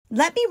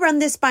Let me run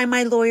this by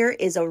my lawyer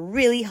is a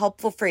really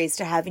helpful phrase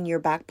to have in your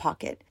back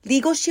pocket.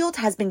 Legal Shield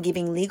has been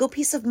giving legal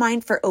peace of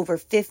mind for over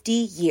 50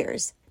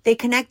 years. They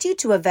connect you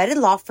to a vetted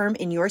law firm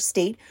in your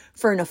state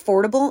for an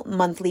affordable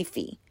monthly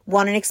fee.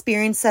 Want an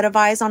experienced set of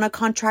eyes on a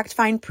contract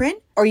fine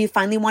print? Or you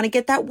finally want to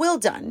get that will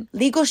done?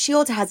 Legal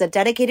Shield has a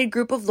dedicated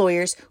group of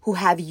lawyers who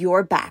have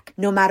your back,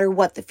 no matter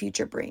what the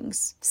future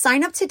brings.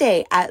 Sign up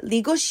today at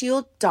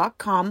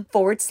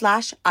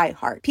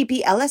LegalShield.com/iHeart.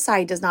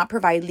 PPLSI does not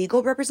provide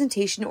legal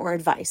representation or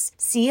advice.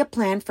 See a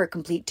plan for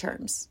complete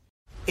terms.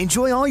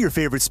 Enjoy all your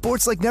favorite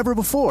sports like never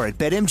before at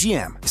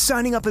BetMGM.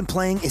 Signing up and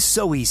playing is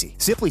so easy.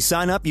 Simply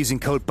sign up using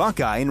code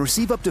Buckeye and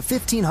receive up to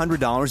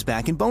 $1,500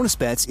 back in bonus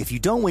bets if you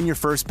don't win your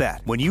first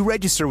bet. When you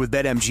register with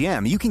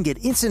BetMGM, you can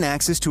get instant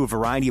access to a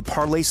variety of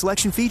parlay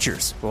selection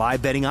features,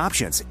 live betting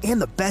options,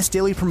 and the best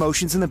daily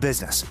promotions in the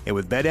business. And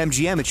with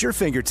BetMGM at your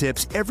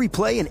fingertips, every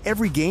play and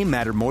every game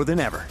matter more than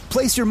ever.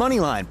 Place your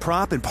moneyline,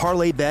 prop, and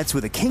parlay bets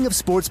with the king of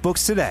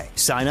sportsbooks today.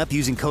 Sign up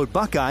using code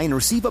Buckeye and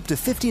receive up to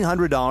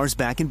 $1,500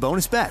 back in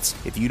bonus bets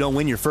if you don't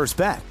win your first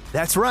bet.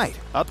 That's right,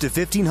 up to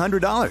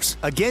 $1,500.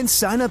 Again,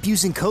 sign up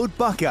using code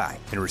Buckeye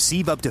and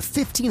receive up to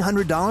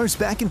 $1,500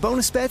 back in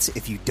bonus bets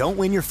if you don't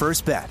win your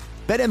first bet.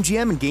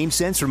 BetMGM and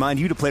GameSense remind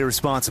you to play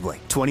responsibly.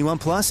 21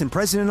 plus and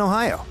present in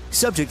Ohio.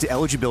 Subject to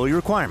eligibility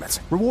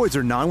requirements. Rewards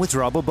are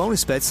non-withdrawable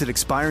bonus bets that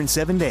expire in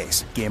 7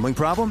 days. Gambling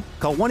problem?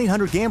 Call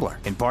 1-800-GAMBLER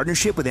in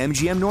partnership with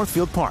MGM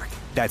Northfield Park.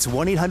 That's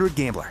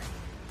 1-800-GAMBLER.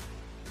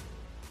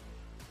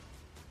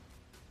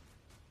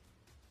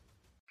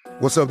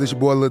 What's up, this your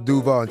boy Lil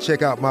Duval, and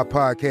check out my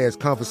podcast,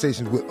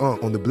 Conversations with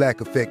Unc, on the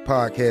Black Effect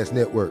Podcast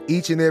Network.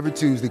 Each and every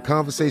Tuesday,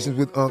 Conversations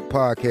with Unc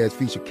podcast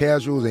feature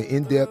casual and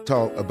in-depth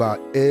talk about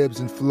ebbs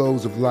and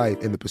flows of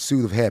life and the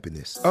pursuit of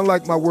happiness.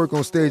 Unlike my work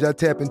on stage, I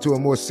tap into a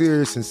more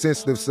serious and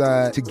sensitive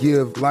side to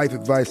give life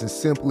advice and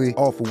simply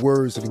offer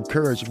words of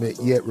encouragement,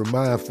 yet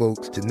remind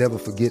folks to never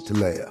forget to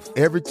laugh.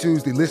 Every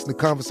Tuesday, listen to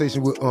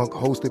Conversation with Unc,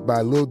 hosted by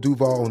Lil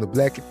Duval on the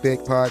Black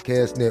Effect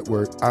Podcast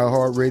Network,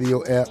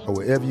 iHeartRadio app, or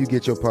wherever you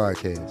get your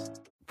podcasts.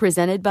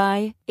 Presented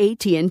by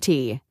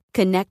AT&T.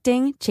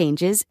 Connecting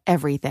changes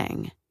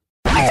everything.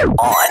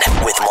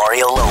 On with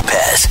Mario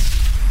Lopez.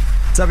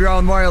 What's up, y'all?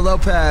 I'm Mario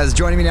Lopez.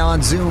 Joining me now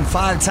on Zoom,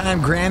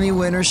 5-time Grammy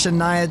winner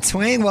Shania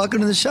Twain.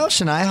 Welcome to the show,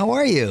 Shania. How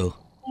are you?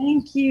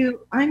 Thank you.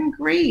 I'm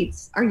great.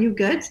 Are you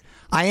good?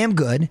 I am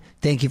good.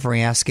 Thank you for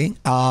asking.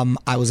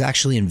 I was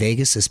actually in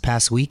Vegas this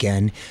past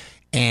weekend,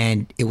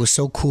 and it was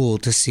so cool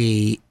to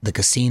see the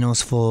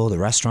casinos full, the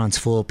restaurants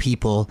full,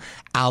 people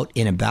out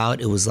and about.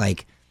 It was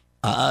like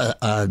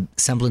a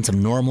semblance of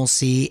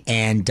normalcy,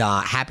 and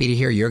happy to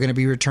hear you're going to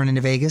be returning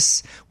to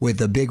Vegas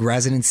with a big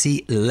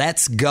residency.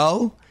 Let's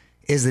go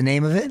is the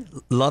name of it.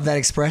 Love that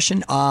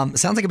expression.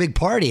 Sounds like a big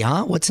party,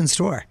 huh? What's in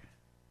store?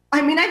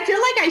 I mean, I feel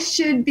like I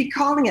should be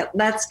calling it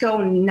Let's Go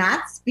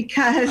Nuts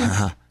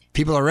because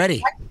people are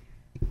ready.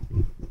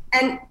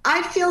 And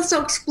I feel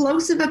so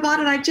explosive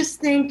about it. I just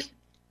think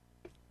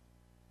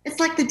it's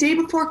like the day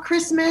before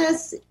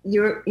Christmas,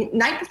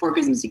 night before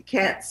Christmas, you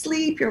can't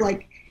sleep. You're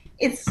like,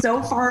 it's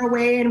so far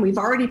away, and we've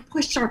already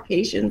pushed our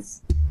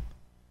patience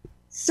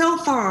so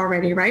far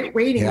already, right?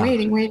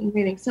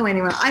 Waiting. So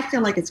anyway, I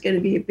feel like it's going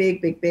to be a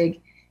big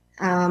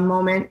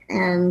moment,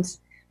 and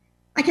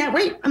I can't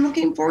wait. I'm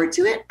looking forward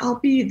to it. I'll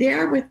be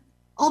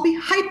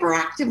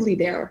hyperactively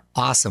there.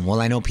 Awesome. Well,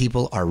 I know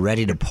people are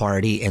ready to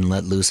party and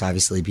let loose.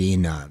 Obviously,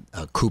 being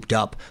cooped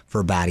up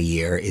for about a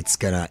year, it's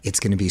gonna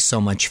be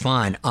so much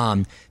fun.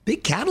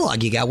 Big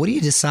catalog you got. What do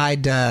you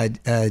decide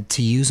to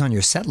use on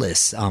your set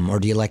list, or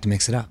do you like to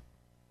mix it up?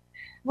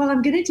 Well,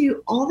 I'm going to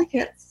do all the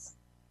hits.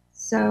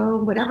 So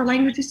whatever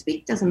language you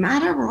speak, doesn't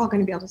matter. We're all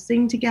going to be able to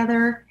sing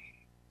together.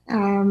 We're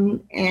going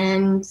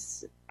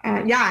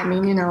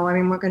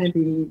to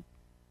be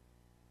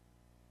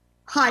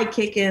high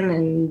kicking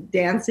and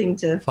dancing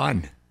to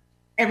fun,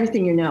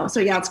 everything you know.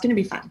 So yeah, it's going to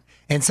be fun.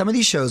 And some of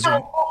these shows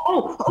are...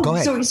 Go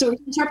ahead. Sorry to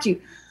interrupt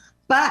you.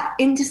 But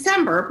in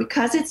December,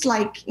 because it's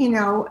like,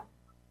 the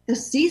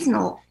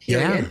seasonal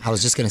period. Yeah, I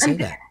was just going to say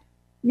that.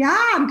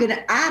 Yeah, I'm going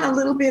to add a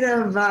little bit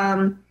of...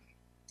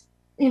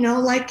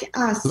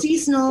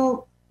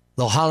 seasonal.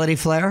 Little holiday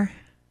flair?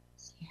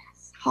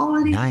 Yes,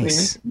 holiday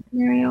nice. Flair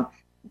scenario.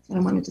 That's what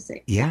I wanted to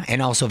say. Yeah,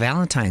 and also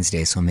Valentine's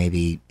Day, so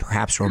maybe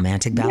perhaps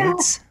romantic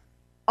ballads? Yeah.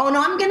 Oh,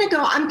 no, I'm going to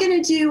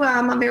do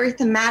a very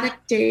thematic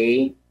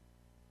day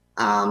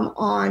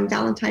on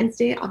Valentine's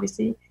Day,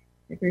 obviously,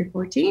 February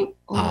 14th.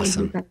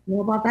 Awesome. You guys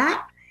know about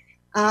that.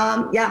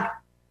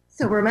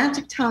 So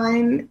romantic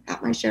time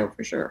at my show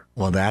for sure.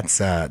 Well,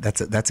 that's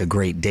a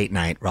great date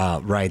night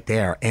right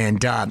there. And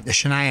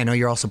Shania, I know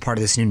you're also part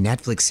of this new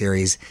Netflix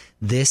series,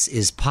 This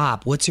Is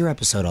Pop. What's your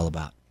episode all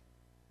about?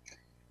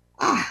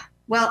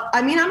 Well,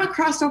 I mean, I'm a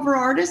crossover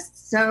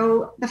artist,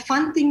 so the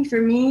fun thing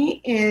for me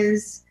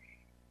is,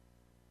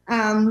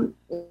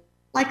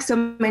 like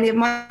so many of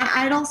my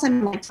idols,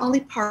 I'm like Dolly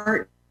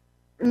Parton,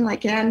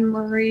 like Anne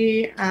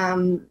Murray.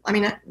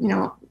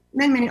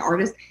 Many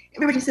artists.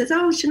 Everybody says,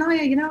 "Oh,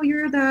 Shania,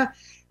 you're the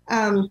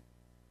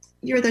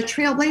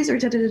trailblazer."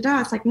 Da da da da.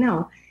 It's like,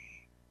 no,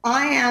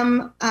 I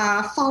am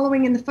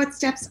following in the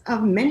footsteps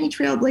of many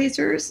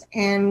trailblazers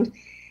and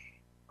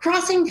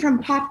crossing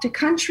from pop to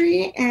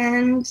country.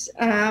 And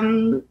I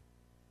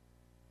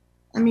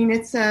mean, I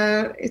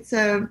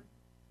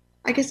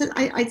guess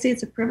I'd say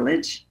it's a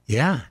privilege.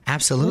 Yeah,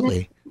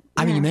 absolutely.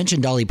 I mean, you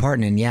mentioned Dolly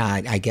Parton, and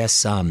I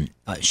guess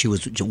she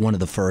was one of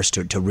the first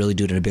to really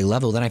do it at a big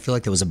level. Then I feel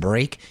like there was a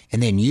break,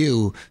 and then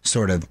you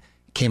sort of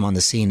came on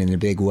the scene in a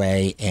big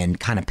way and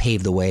kind of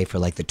paved the way for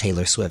like the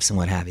Taylor Swifts and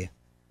what have you.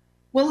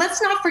 Well,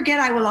 let's not forget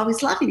I Will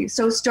Always Love You.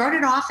 So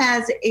started off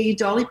as a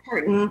Dolly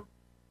Parton,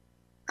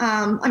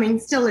 I mean,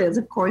 still is,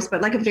 of course,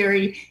 but like a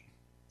very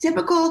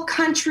typical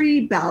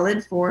country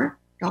ballad for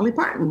Dolly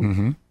Parton.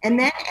 Mm-hmm. And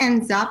then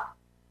ends up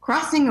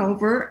crossing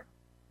over,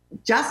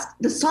 just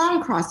the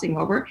song crossing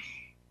over,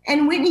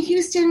 and Whitney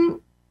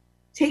Houston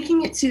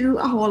taking it to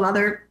a whole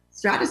other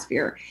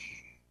stratosphere.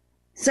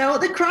 So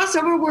the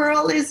crossover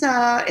world is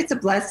it's a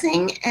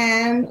blessing.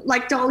 And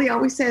like Dolly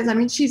always says, I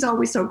mean, she's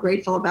always so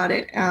grateful about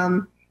it.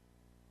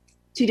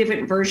 2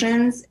 different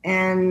versions.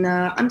 And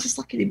I'm just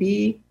lucky to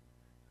be,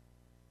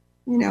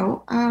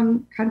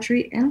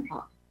 country and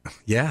pop.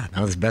 Yeah,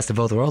 that was the best of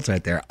both worlds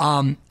right there.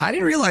 I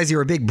didn't realize you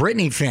were a big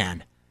Britney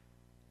fan.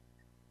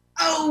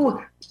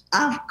 Oh,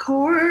 of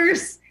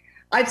course.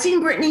 I've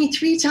seen Britney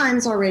 3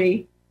 times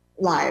already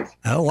live.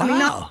 Oh, wow. I mean,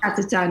 not at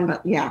the time,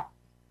 but yeah,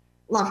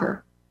 love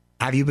her.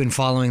 Have you been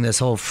following this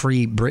whole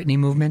Free Britney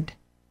movement?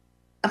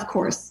 Of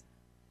course.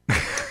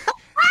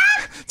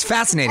 It's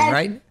fascinating,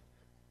 right?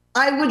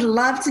 I would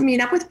love to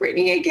meet up with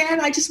Britney again.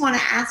 I just want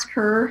to ask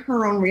her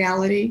own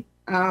reality.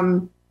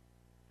 But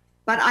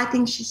I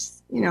think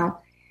she's,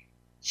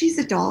 she's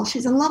a doll.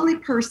 She's a lovely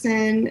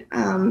person,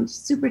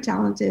 super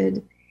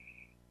talented.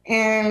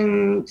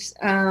 And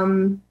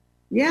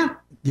yeah.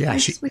 Yeah,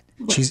 she's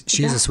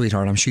a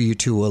sweetheart. I'm sure you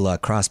two will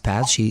cross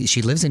paths.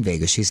 She lives in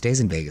Vegas. She stays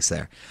in Vegas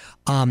there.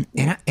 And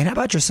how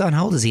about your son?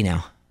 How old is he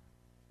now?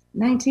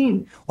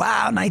 19.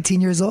 Wow,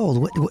 19 years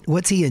old.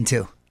 What's he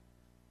into?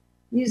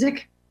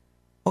 Music.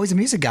 Oh, he's a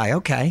music guy.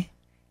 Okay.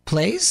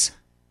 Plays?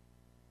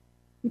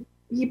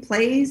 He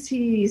plays,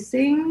 he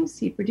sings,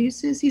 he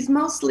produces. He's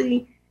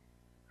mostly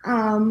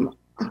a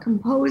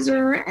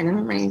composer and an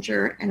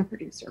arranger and a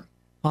producer.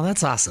 Oh,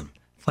 that's awesome.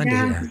 Fun to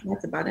hear.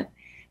 That's about it.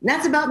 And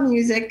that's about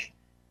music.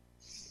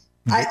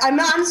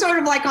 I'm sort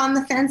of like on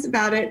the fence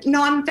about it.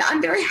 No, I'm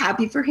very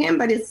happy for him,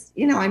 but it's,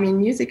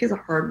 music is a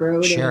hard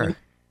road. Sure.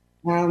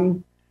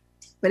 And,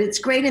 but it's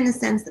great in the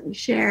sense that we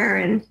share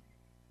and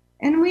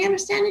we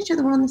understand each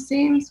other. We're on the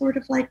same sort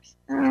of like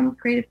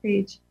creative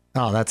page.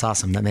 Oh, that's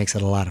awesome. That makes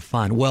it a lot of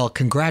fun. Well,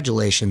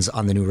 congratulations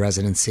on the new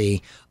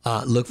residency.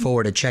 Look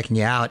forward to checking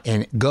you out,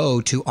 and go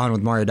to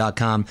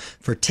onwithmario.com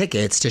for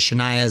tickets to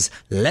Shania's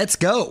Let's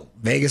Go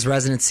Vegas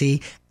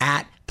residency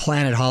at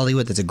Planet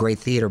Hollywood. That's a great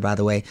theater, by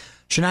the way.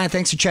 Shania,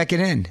 thanks for checking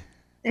in.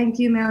 Thank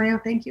you, Mario.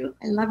 Thank you.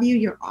 I love you.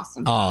 You're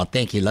awesome. Oh,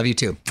 thank you. Love you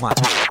too.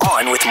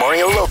 On with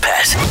Mario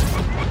Lopez.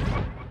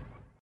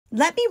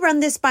 Let me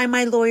run this by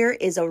my lawyer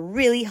is a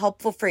really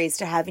helpful phrase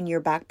to have in your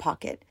back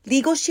pocket.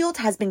 Legal Shield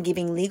has been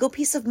giving legal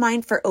peace of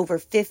mind for over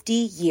 50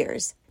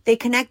 years. They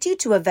connect you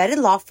to a vetted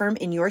law firm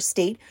in your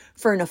state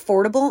for an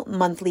affordable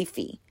monthly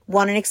fee.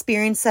 Want an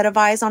experienced set of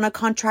eyes on a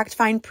contract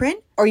fine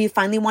print? Or you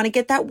finally want to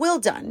get that will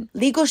done?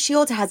 Legal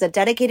Shield has a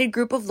dedicated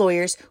group of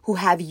lawyers who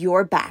have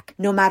your back,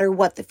 no matter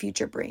what the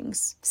future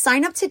brings.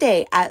 Sign up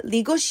today at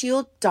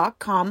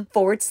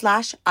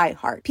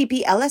LegalShield.com/iHeart.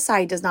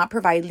 PPLSI does not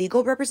provide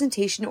legal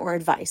representation or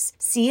advice.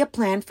 See a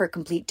plan for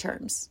complete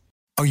terms.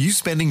 Are you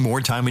spending more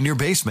time in your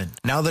basement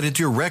now that it's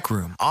your rec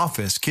room,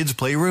 office, kids'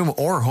 playroom,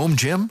 or home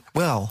gym?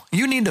 Well,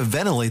 you need to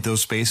ventilate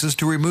those spaces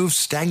to remove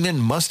stagnant,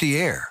 musty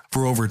air.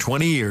 For over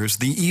 20 years,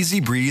 the Easy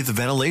Breathe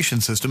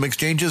ventilation system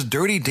exchanges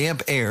dirty,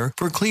 damp air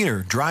for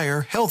cleaner,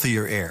 drier,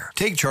 healthier air.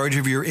 Take charge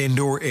of your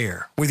indoor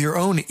air with your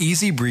own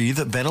Easy Breathe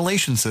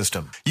ventilation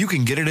system. You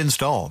can get it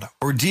installed,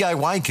 or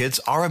DIY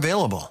kits are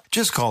available.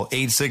 Just call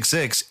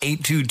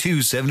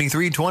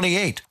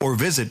 866-822-7328 or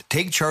visit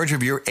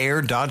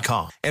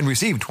takechargeofyourair.com and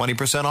receive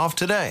 20% off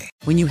today.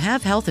 When you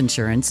have health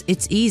insurance,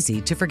 it's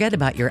easy to forget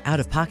about your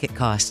out-of-pocket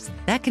costs.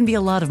 That can be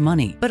a lot of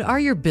money. But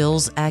are your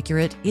bills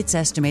accurate? It's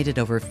estimated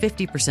over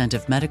 50%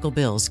 of medical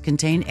bills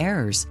contain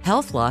errors.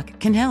 HealthLock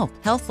can help.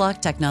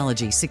 HealthLock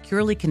technology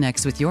securely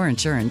connects with your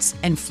insurance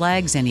and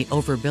flags any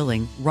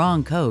overbilling,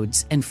 wrong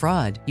codes, and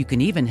fraud. You can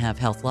even have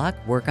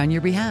HealthLock work on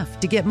your behalf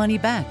to get money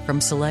back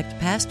from select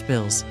past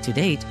bills. To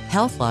date,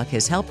 HealthLock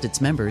has helped its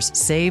members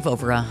save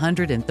over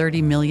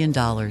 $130 million.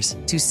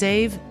 To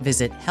save,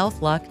 visit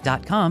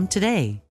healthlock.com today.